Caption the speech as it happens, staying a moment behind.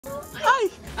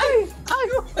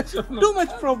Too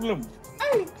much problem.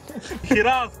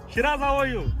 Shiraz, how are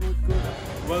you? Good.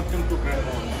 Welcome to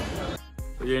Qatar.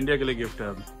 ये India के लिए gift है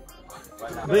अब.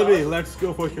 Baby, let's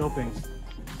go for shopping.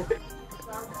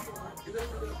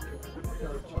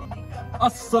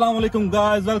 अस्सलाम वालेकुम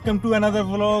guys, welcome to another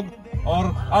vlog. और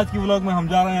आज की vlog में हम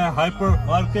जा रहे हैं hyper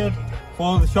market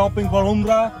for shopping for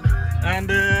Umrah. And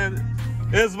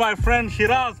is my friend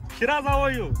Shiraz. Shiraz, how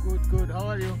are you? Good. How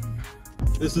are you?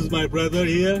 This is my brother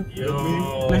here.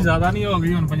 नहीं ज़्यादा नहीं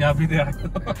होगी उन पंजाबी दे.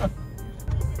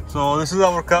 So this is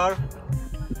our car.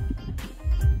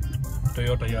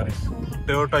 Toyota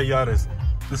Yaris.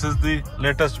 This is the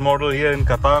latest model here in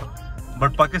Qatar.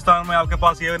 But Pakistan में आपके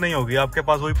पास ये नहीं होगी. आपके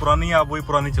पास वही पुरानी है, आप वही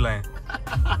पुरानी चलाएं.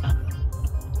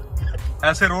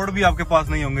 ऐसे रोड भी आपके पास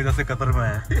नहीं होंगे जैसे कतर में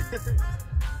है.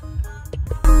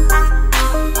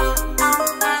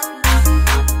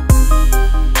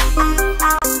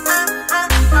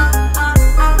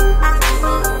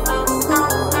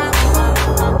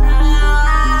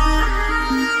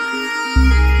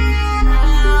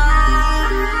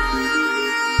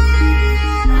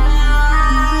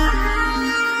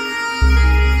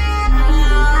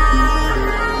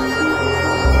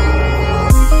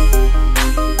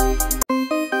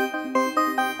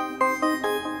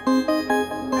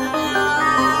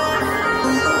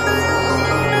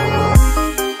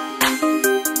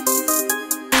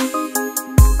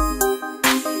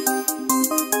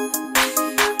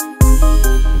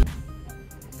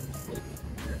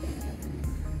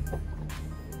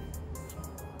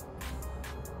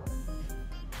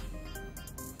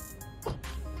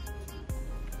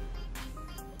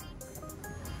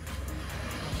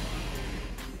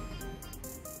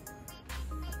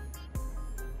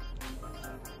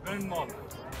 Grand mall.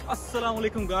 अस्सलाम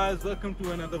वालेकुम guys, welcome to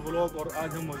another vlog. और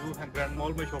आज हम मौजूद हैं ग्रैंड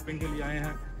मॉल में. शॉपिंग के लिए आए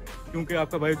हैं क्योंकि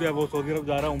आपका भाई जो है वो सऊदी अरब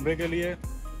जा रहा है उम्रे के लिए.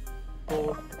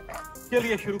 तो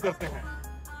चलिए शुरू करते हैं.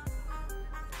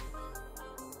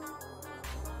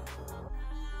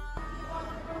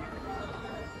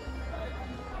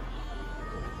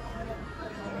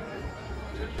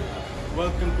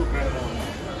 Welcome to grand mall.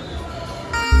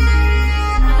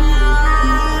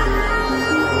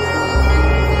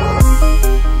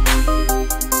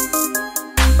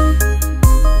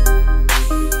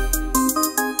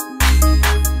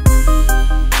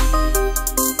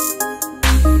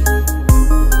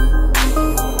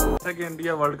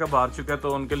 India world cup हार चुका है तो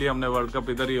उनके लिए हमने वर्ल्ड कप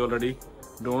इधर ही ऑलरेडी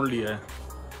ढूंढ लिया है.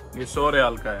 ये 100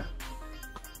 रियाल का है.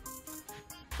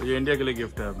 तो ये इंडिया के लिए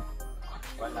गिफ्ट है. अब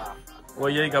वो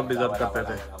यही कप डिजर्व करते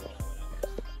थे.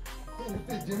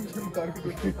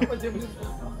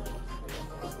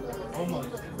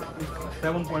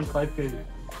 $7.5 kg.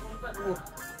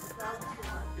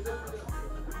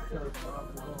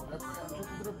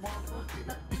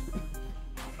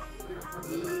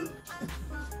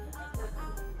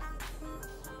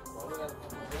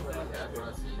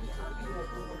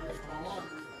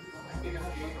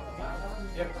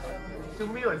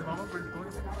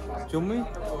 चुम्मी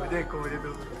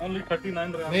ओनली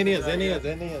 39 रियाल.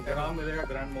 नहीं है मिलेगा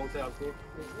ग्रैंड मॉल से आपको,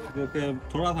 जो कि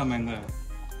थोड़ा सा महंगा है.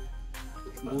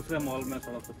 दूसरे मॉल में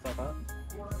थोड़ा सस्ता था,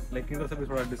 लेकिन इधर से भी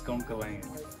थोड़ा डिस्काउंट करवाएंगे.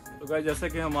 तो गाइस जैसे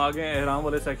कि हम आ गए एहराम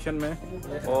वाले सेक्शन में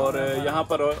और यहाँ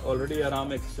पर ऑलरेडी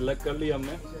एहराम एक सिलेक्ट कर लिया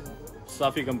हमने.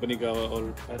 साफी कंपनी का और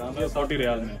एहराम है 40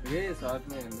 रियाल में. ये साथ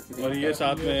में और ये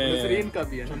साथ में का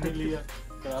भी है.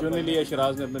 चुन्नी लिया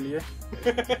शिराज ने अपने लिए.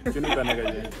 चुन्नी पहनेगा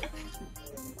ये.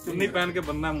 चुन्नी पहन के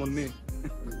बनना है मुन्नी.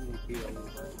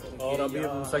 और अभी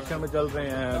हम सेक्शन में चल रहे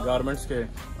हैं गारमेंट्स के.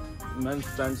 मेंस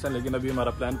पैंट्स हैं, लेकिन अभी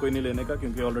हमारा प्लान कोई नहीं लेने का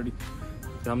क्योंकि ऑलरेडी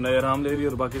हमने एहराम ले ली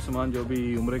और बाकी सामान जो भी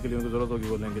उम्रे के लिए उनको ज़रूरत होगी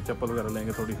वो लेंगे. चप्पल वगैरह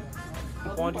लेंगे. थोड़ी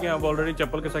पहुंच गए अब ऑलरेडी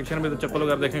चप्पल के सेक्शन में. तो चप्पल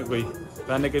वगैरह देखेंगे कोई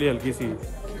पहनने के लिए हल्की सी,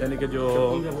 यानी कि जो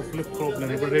फ्लिप फ्लॉप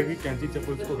लेनी पड़ेगी. कैंची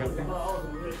चप्पल इसको कहते हैं.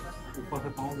 ऊपर से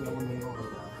पाँव.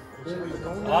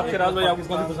 आप शिराज भाई आपको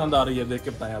कौन सी पसंद आ रही है देख के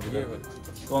बताएं. आप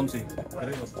कौन सी?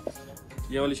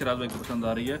 ये वाली शिराज भाई को पसंद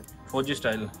आ रही है. फौजी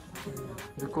style.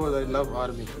 Because I love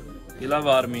army. You love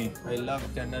army. I love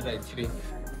general actually.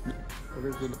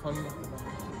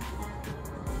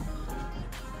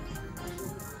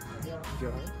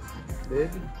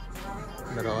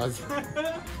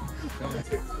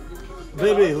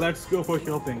 Baby, let's go for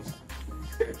shopping.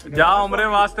 जा उम्रे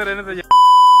वास्ते रहने तो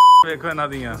देखो ना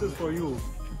दिया. This is for you.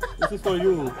 This is for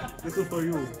you. This is for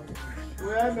you.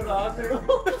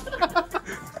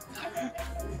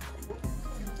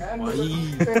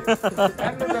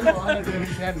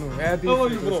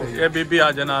 ये बीबी आ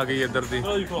जाना आ गई इधर दी.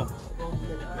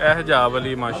 एहजाब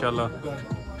अली माशाल्लाह.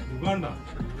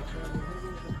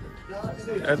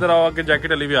 इधर आओ आके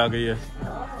जैकेट अली भी आ गई है.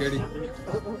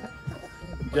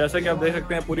 जैसे कि आप देख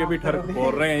सकते हैं पूरी अभी ठरक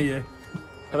बोल रहे हैं, ये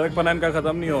ठरक पना इनका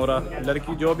ख़त्म नहीं हो रहा।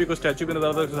 लड़की जो भी कुछ स्टैचू भी नजर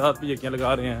आता है उसके साथ भी यकियाँ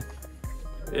लगा रहे हैं।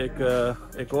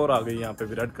 एक और आ गई यहाँ पे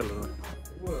भी रेड कलर में।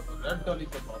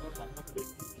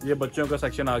 ये बच्चों का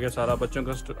सेक्शन आ गया सारा, बच्चों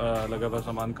का लगा हुआ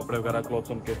सामान, कपड़े वगैरह,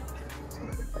 क्लॉथ्स उनके।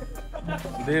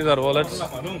 These are wallets।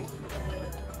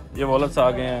 ये वॉलेट्स आ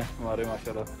गए हैं हमारे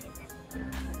माशाल्लाह।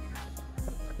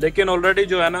 लेकिन ऑलरेडी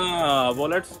जो है ना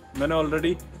वॉलेट्स मैंने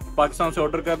ऑलरेडी पाकिस्तान से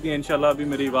ऑर्डर कर दिए। इंशाल्लाह अभी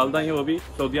मेरी वालदा ही वो भी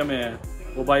सऊदीया में है,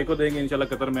 वो भाई को देंगे इंशाल्लाह,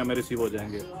 कतर में हमें रिसीव हो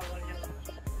जाएंगे।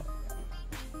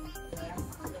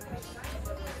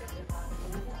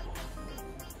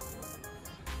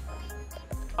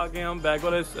 आगे हम बैग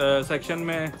वाले सेक्शन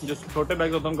में, जो छोटे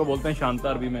बैग होते हैं उनको बोलते हैं शांता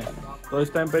अरबी में। तो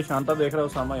इस टाइम पे शांता देख रहे हो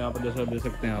सामा यहाँ पर, जैसे देख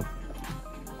सकते हैं आप,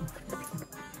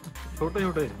 छोटे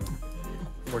छोटे,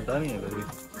 बड़ा नहीं है भाई,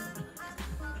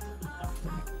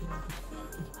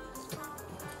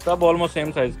 सब ऑलमोस्ट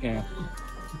सेम साइज के हैं।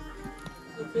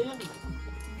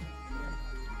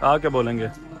 क्या बोलेंगे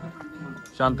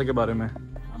शांति के बारे में?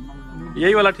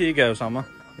 यही वाला ठीक है उसामा,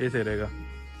 ये सही रहेगा।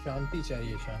 शांति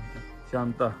चाहिए, शांति।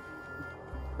 शांता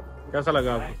कैसा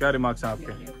लगा आपको? क्या रिमार्क्स हैं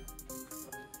आपके?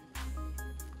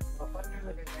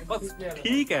 बस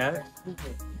ठीक है,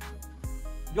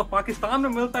 जो पाकिस्तान में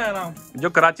मिलता है ना, जो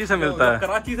कराची से मिलता है,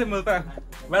 कराची से मिलता है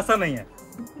वैसा नहीं है।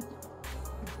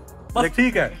 बस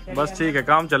ठीक है, बस ठीक है,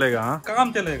 काम चलेगा। हाँ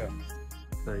काम चलेगा,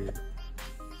 सही है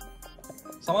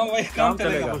समा भाई, काम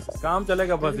चलेगा, काम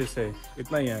चलेगा, बस इससे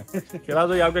इतना ही है। शिराज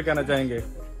भाई आप क्या कहना चाहेंगे?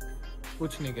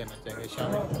 कुछ नहीं कहना चाहेंगे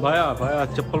शामिल। भाया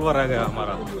चप्पलवा रह गया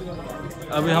हमारा,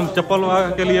 अभी हम चप्पलवा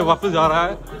के लिए वापस जा रहा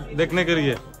है देखने के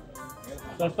लिए।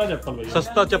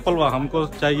 सस्ता चप्पलवा हमको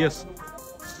चाहिए,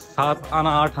 7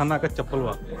 आना 8 आना का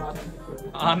चप्पलवा।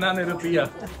 आना नहीं,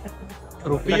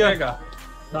 रुपया का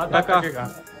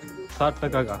 60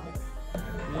 का।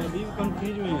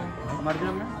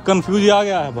 कंफ्यूज आ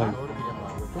गया है भाई,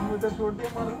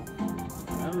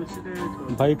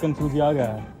 भाई कंफ्यूज आ गया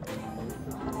है।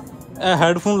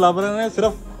 हेडफोन ला रहे हैं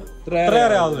सिर्फ 3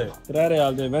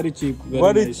 रियाल दे, very cheap,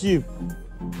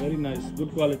 very nice,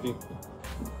 good quality.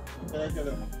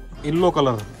 Yellow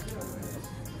colour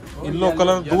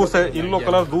दूर से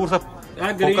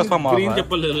फोकस पर मार। ग्रीन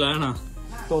चप्पल ले लेना,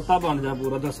 तोता बन जा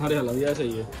पूरा। 10 रियाल दिया,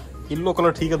 सही है। येलो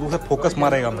कलर ठीक है, दूर से फोकस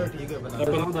मारेगा। मैं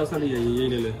 10 लिया, ये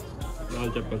ले ले, लाल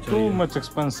चप्पल। Too much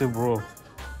expensive bro.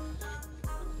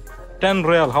 10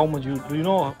 riyal, how much you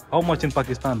know how much in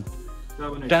Pakistan?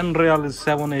 10 riyal is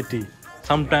 780,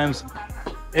 sometimes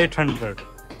 800.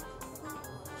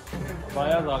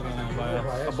 बायाज आ गए हैं,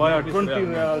 बाया 20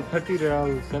 रियाल, 30 रियाल,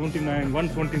 79,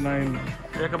 129।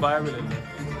 एक बाया भी लेंगे।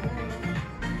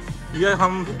 ये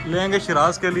हम लेंगे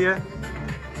शिराज के लिए,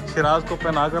 शिराज को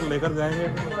पहना कर लेकर जाएंगे।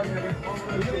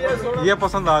 ये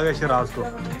पसंद आ गया शिराज को।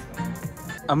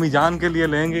 अम्मी जान के लिए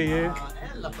लेंगे ये,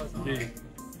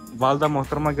 वालदा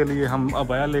मोहतरमा के लिए हम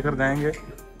अबाया लेकर जाएंगे।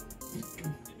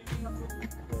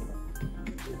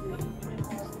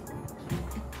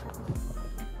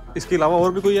 इसके अलावा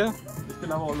और भी कोई है? इसके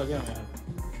अलावा और लगे हैं।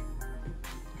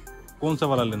 कौन सा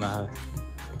वाला लेना है?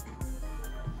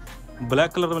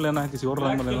 ब्लैक कलर में लेना है, किसी और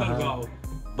रंग में लेना है?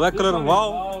 Black colour. Wow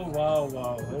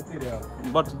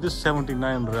but this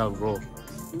 79 riyal bro,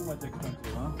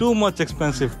 too much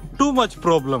expensive, too much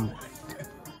problem,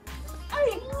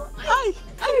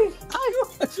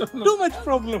 too much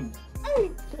problem.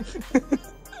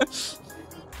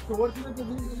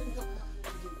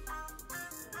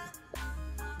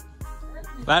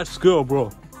 Let's go bro.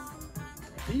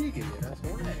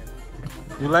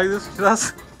 You like this dress?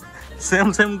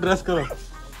 Same dress color.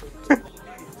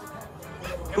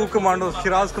 2 commandos,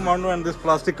 Shiraz commando and this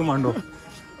plastic commando.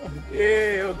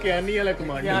 Okay, Annie वाला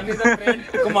commando. Annie the trained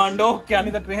commando,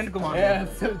 Annie the trained commando. Yes,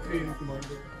 trained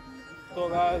commando. तो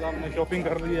guys हमने shopping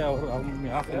कर ली है और हम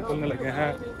यहाँ से निकलने लगे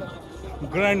हैं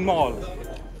grand mall,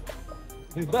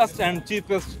 the best and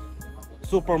cheapest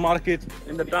supermarket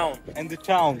in the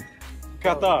town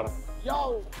Qatar.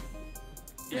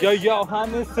 Yo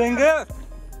Honey singer.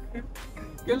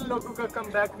 किन लोगों का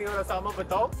कमबैक नहीं हो रहा सामा,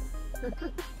 बताओ।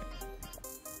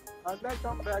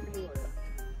 कमबैक नहीं हो रहा।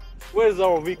 Where is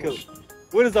our vehicle?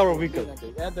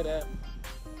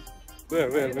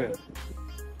 Where?